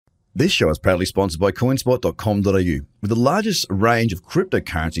This show is proudly sponsored by coinspot.com.au, with the largest range of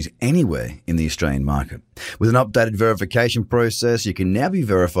cryptocurrencies anywhere in the Australian market. With an updated verification process, you can now be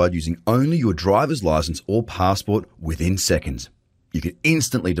verified using only your driver's license or passport within seconds. You can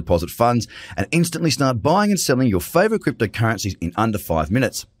instantly deposit funds and instantly start buying and selling your favourite cryptocurrencies in under 5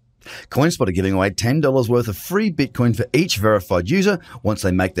 minutes. CoinSpot are giving away $10 worth of free Bitcoin for each verified user once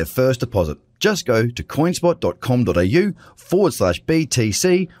they make their first deposit. Just go to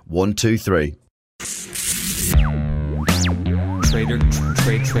coinspot.com.au/BTC123.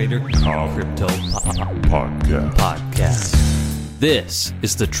 Trader Cobb Crypto Podcast. This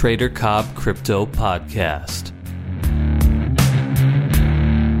is the Trader Cobb Crypto Podcast.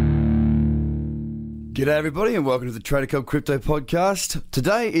 G'day everybody and welcome to the Trader Cobb Crypto Podcast.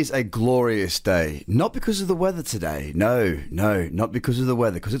 Today is a glorious day. Not because of the weather today. No, not because of the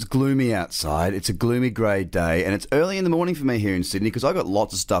weather. Because it's gloomy outside. It's a gloomy grey day and it's early in the morning for me here in Sydney because I've got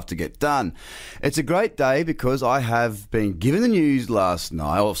lots of stuff to get done. It's a great day because I have been given the news last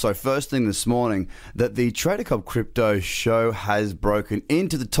night, or so first thing this morning, that the Trader Cobb Crypto Show has broken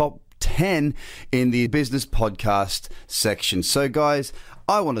into the top 10 in the business podcast section. So guys,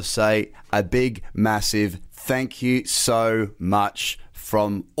 I want to say a big, massive thank you so much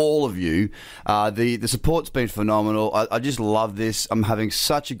from all of you. The support's been phenomenal. I just love this. I'm having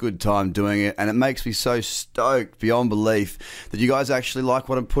such a good time doing it, and it makes me so stoked beyond belief that you guys actually like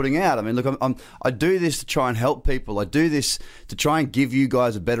what I'm putting out. I mean, look, I do this to try and help people. I do this to try and give you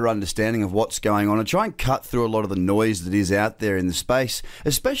guys a better understanding of what's going on and try and cut through a lot of the noise that is out there in the space,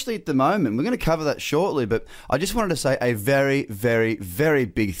 especially at the moment. We're going to cover that shortly, but I just wanted to say a very, very, very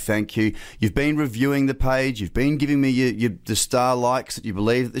big thank you. You've been reviewing the page. You've been giving me the star likes that you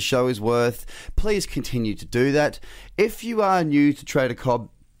believe that the show is worth. Please continue to do that. If you are new to Trader Cobb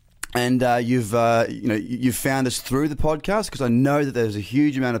and you've found us through the podcast, because I know that there's a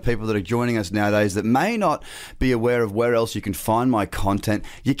huge amount of people that are joining us nowadays that may not be aware of where else you can find my content.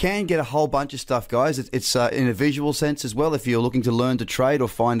 You can get a whole bunch of stuff, guys. It's in a visual sense as well. If you're looking to learn to trade or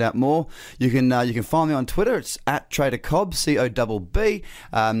find out more, you can find me on Twitter. It's at Trader Cobb, COBB.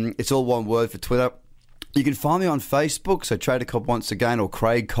 It's all one word for Twitter. You can find me on Facebook, so Trader Cobb once again, or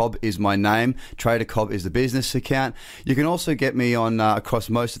Craig Cobb is my name. Trader Cobb is the business account. You can also get me on across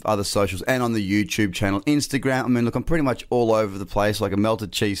most of other socials and on the YouTube channel, Instagram. I mean, look, I'm pretty much all over the place like a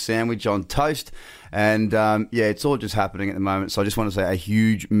melted cheese sandwich on toast. And it's all just happening at the moment. So I just want to say a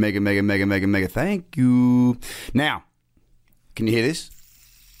huge, mega thank you. Now, can you hear this?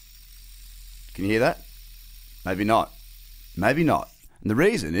 Can you hear that? Maybe not. Maybe not. And the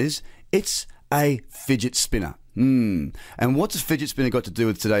reason is it's a fidget spinner. And what's a fidget spinner got to do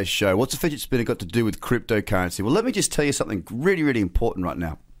with today's show? What's a fidget spinner got to do with cryptocurrency? Well, let me just tell you something really, really important right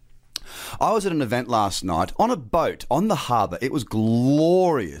now. I was at an event last night on a boat on the harbour. It was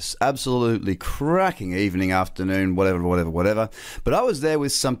glorious, absolutely cracking evening, afternoon, whatever. But I was there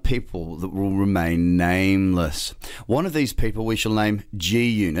with some people that will remain nameless. One of these people we shall name G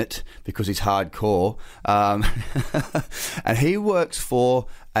Unit because he's hardcore. And he works for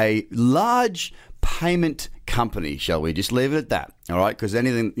a large payment company, shall we just leave it at that, all right? Because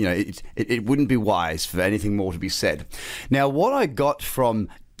anything, it wouldn't be wise for anything more to be said. Now, what I got from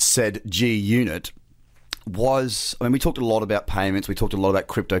said G Unit was, we talked a lot about payments, we talked a lot about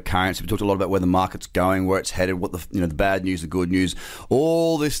cryptocurrency, we talked a lot about where the market's going, where it's headed, what the bad news, the good news,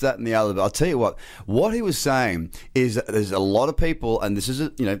 all this, that, and the other. But I'll tell you what he was saying is that there's a lot of people, and this is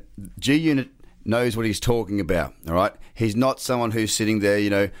G Unit knows what he's talking about, all right? He's not someone who's sitting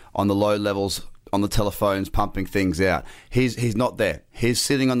there, on the low levels on the telephones pumping things out. He's not there. He's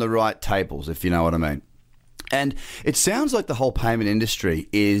sitting on the right tables, if you know what I mean. And it sounds like the whole payment industry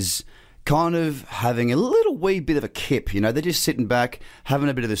is kind of having a little wee bit of a kip. They're just sitting back, having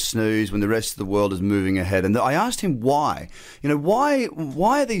a bit of a snooze when the rest of the world is moving ahead. And I asked him why. Why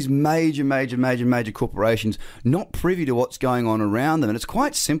are these major corporations not privy to what's going on around them? And it's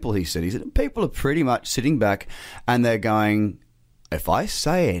quite simple, he said. He said, people are pretty much sitting back and they're going, if I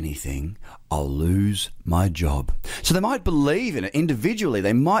say anything, I'll lose my job. So they might believe in it individually.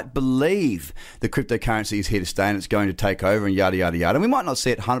 They might believe the cryptocurrency is here to stay and it's going to take over and yada, yada, yada. And we might not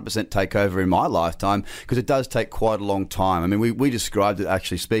see it 100% take over in my lifetime because it does take quite a long time. I mean, we described it,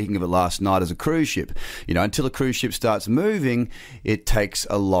 actually, speaking of it last night, as a cruise ship. Until a cruise ship starts moving, it takes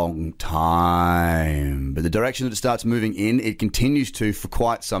a long time. But the direction that it starts moving in, it continues to for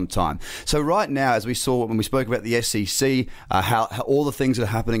quite some time. So right now, as we saw when we spoke about the SEC, how all the things that are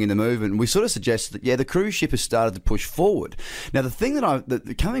happening in the movement, we sort of suggested that, the cruise ship has started to push forward. Now, the thing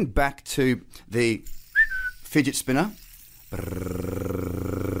that coming back to the fidget spinner,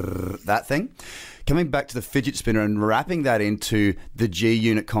 that thing, coming back to the fidget spinner and wrapping that into the G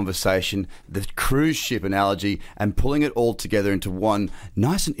unit conversation, the cruise ship analogy, and pulling it all together into one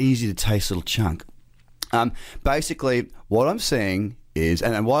nice and easy to taste little chunk. Basically, what I'm seeing is,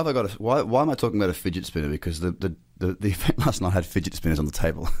 and why am I talking about a fidget spinner? Because the event last night had fidget spinners on the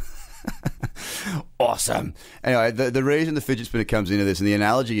table. Awesome. Anyway, the reason the fidget spinner comes into this, and the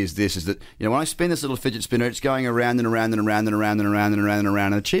analogy is this, is that, when I spin this little fidget spinner, it's going around and around and around and around and around and around and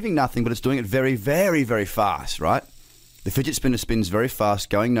around and achieving nothing, but it's doing it very, very, very fast, right? The fidget spinner spins very fast,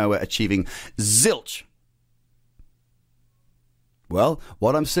 going nowhere, achieving zilch. Well,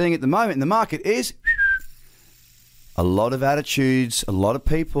 what I'm seeing at the moment in the market is a lot of attitudes, a lot of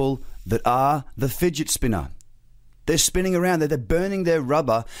people that are the fidget spinner. They're spinning around, they're burning their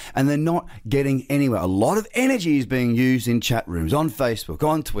rubber, and they're not getting anywhere. A lot of energy is being used in chat rooms, on Facebook,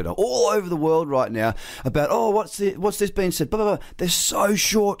 on Twitter, all over the world right now about, what's this being said? Blah, blah, blah. They're so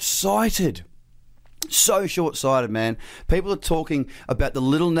short-sighted. So short-sighted, man. People are talking about the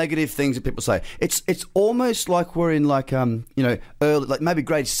little negative things that people say. It's almost like we're in early, like maybe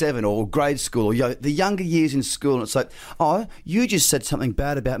grade 7 or grade school or the younger years in school, and it's like, oh, you just said something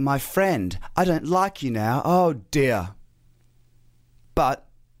bad about my friend. I don't like you now. Oh dear. But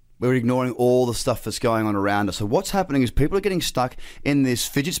we're ignoring all the stuff that's going on around us. So what's happening is people are getting stuck in this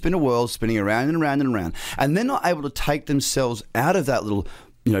fidget spinner world, spinning around and around and around, and they're not able to take themselves out of that little,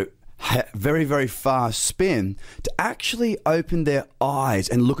 very, very fast spin to actually open their eyes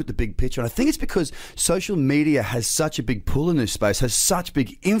and look at the big picture. And I think it's because social media has such a big pull in this space, has such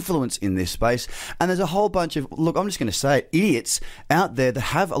big influence in this space, and there's a whole bunch of, look, I'm just going to say it, idiots out there that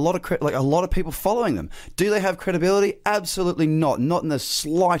have a lot of people following them. Do they have credibility? Absolutely not. Not in the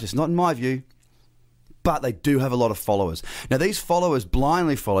slightest, not in my view. But they do have a lot of followers. Now, these followers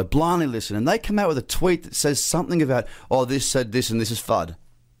blindly follow, blindly listen, and they come out with a tweet that says something about, this said this and this is FUD.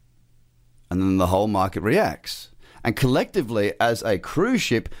 And then the whole market reacts. And collectively, as a cruise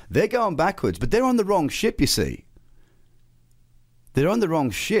ship, they're going backwards. But they're on the wrong ship, you see. They're on the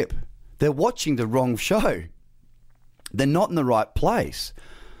wrong ship. They're watching the wrong show. They're not in the right place.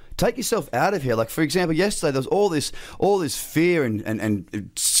 Take yourself out of here. Like, for example, yesterday there was all this fear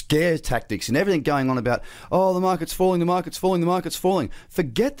and scare tactics and everything going on about, the market's falling, the market's falling, the market's falling.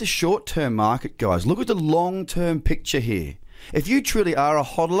 Forget the short-term market, guys. Look at the long-term picture here. If you truly are a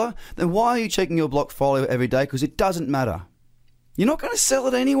hodler, then why are you checking your blockfolio every day? Because it doesn't matter. You're not going to sell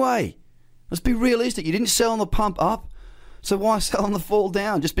it anyway. Let's be realistic. You didn't sell on the pump up, so why sell on the fall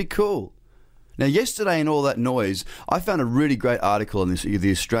down? Just be cool. Now, yesterday in all that noise, I found a really great article in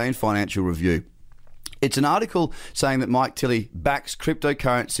the Australian Financial Review. It's an article saying that Mike Tilley backs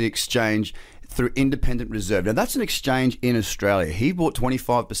cryptocurrency exchange through Independent Reserve. Now, that's an exchange in Australia. He bought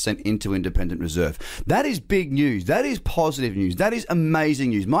 25% into Independent Reserve. That is big news. That is positive news. That is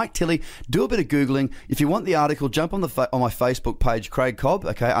amazing news. Mike Tilley, do a bit of Googling. If you want the article, jump on my Facebook page, Craig Cobb,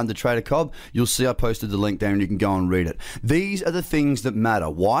 under Trader Cobb. You'll see I posted the link there and you can go and read it. These are the things that matter.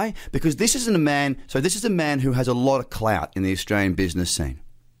 Why? Because this is a man who has a lot of clout in the Australian business scene.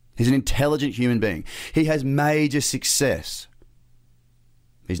 He's an intelligent human being. He has major success.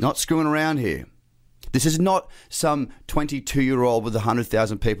 He's not screwing around here. This is not some 22-year-old with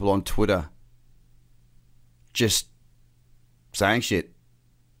 100,000 people on Twitter just saying shit.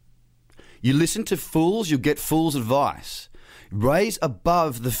 You listen to fools, you'll get fools' advice. Raise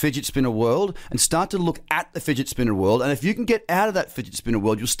above the fidget spinner world and start to look at the fidget spinner world. And if you can get out of that fidget spinner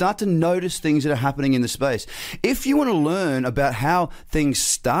world, you'll start to notice things that are happening in the space. If you want to learn about how things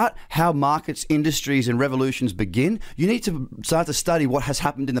start, how markets, industries, and revolutions begin, you need to start to study what has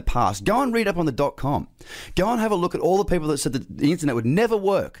happened in the past. Go and read up on the .com. Go and have a look at all the people that said that the internet would never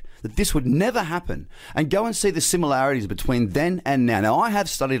work, that this would never happen, and go and see the similarities between then and now. Now, I have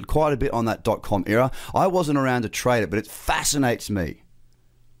studied quite a bit on that .com era. I wasn't around to trade it, but it fascinates me.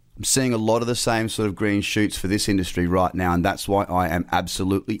 I'm seeing a lot of the same sort of green shoots for this industry right now, and that's why I am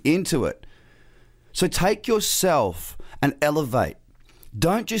absolutely into it. So take yourself and elevate.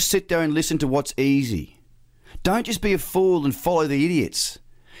 Don't just sit there and listen to what's easy. Don't just be a fool and follow the idiots.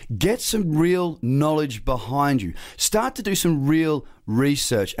 Get some real knowledge behind you. Start to do some real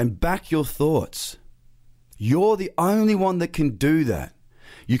research and back your thoughts. You're the only one that can do that.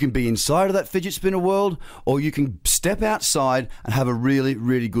 You can be inside of that fidget spinner world, or you can step outside and have a really,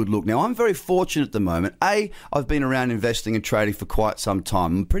 really good look. Now, I'm very fortunate at the moment. I've been around investing and trading for quite some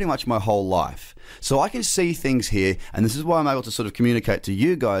time, pretty much my whole life. So I can see things here, and this is why I'm able to sort of communicate to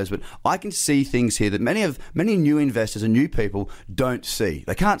you guys, but I can see things here that many new investors and new people don't see.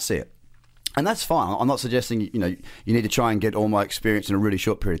 They can't see it. And that's fine. I'm not suggesting, you need to try and get all my experience in a really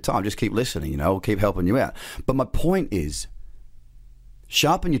short period of time. Just keep listening, I'll keep helping you out. But my point is,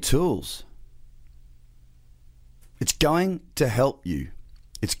 sharpen your tools. It's going to help you.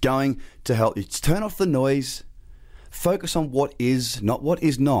 It's going to help you. Turn off the noise. Focus on what is, not what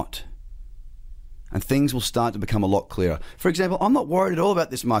is not. And things will start to become a lot clearer. For example, I'm not worried at all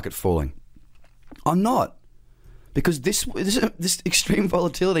about this market falling. I'm not. Because this extreme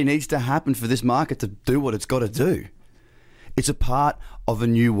volatility needs to happen for this market to do what it's got to do. It's a part of a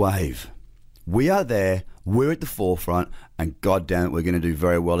new wave. We are there, we're at the forefront, and God damn it, we're going to do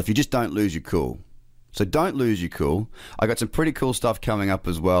very well if you just don't lose your cool. So don't lose your cool. I got some pretty cool stuff coming up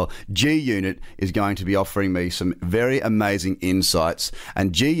as well. G-Unit is going to be offering me some very amazing insights.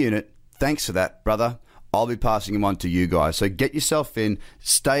 And G-Unit, thanks for that, brother. I'll be passing them on to you guys. So get yourself in,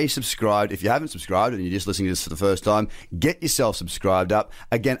 stay subscribed. If you haven't subscribed and you're just listening to this for the first time, get yourself subscribed up.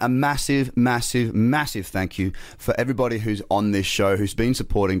 Again, a massive, massive, massive thank you for everybody who's on this show, who's been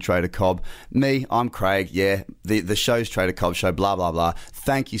supporting Trader Cobb. Me, I'm Craig. Yeah, the show's Trader Cobb Show, blah, blah, blah.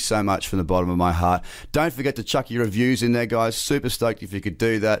 Thank you so much from the bottom of my heart. Don't forget to chuck your reviews in there, guys. Super stoked if you could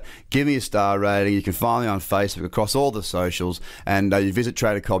do that. Give me a star rating. You can find me on Facebook across all the socials. And you visit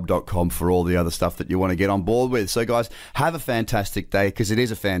tradercobb.com for all the other stuff that you want to get on board with. So guys, have a fantastic day, because it is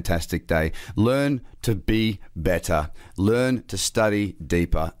a fantastic day. Learn to be better. Learn to study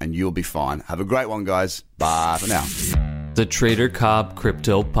deeper, and you'll be fine. Have a great one, guys. Bye for now. The Trader Cobb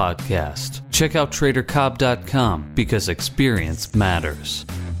Crypto Podcast. Check out tradercobb.com because experience matters.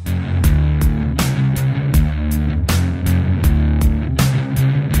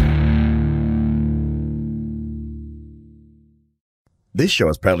 This show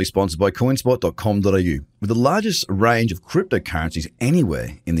is proudly sponsored by coinspot.com.au, with the largest range of cryptocurrencies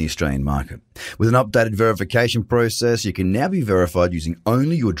anywhere in the Australian market. With an updated verification process, you can now be verified using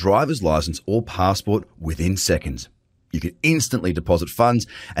only your driver's license or passport within seconds. You can instantly deposit funds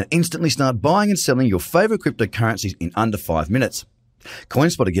and instantly start buying and selling your favorite cryptocurrencies in under 5 minutes.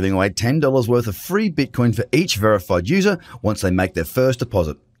 CoinSpot are giving away $10 worth of free Bitcoin for each verified user once they make their first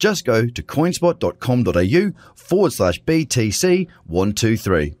deposit. Just go to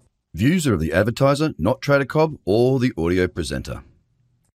coinspot.com.au/BTC123. Views are of the advertiser, not Trader Cobb or the audio presenter.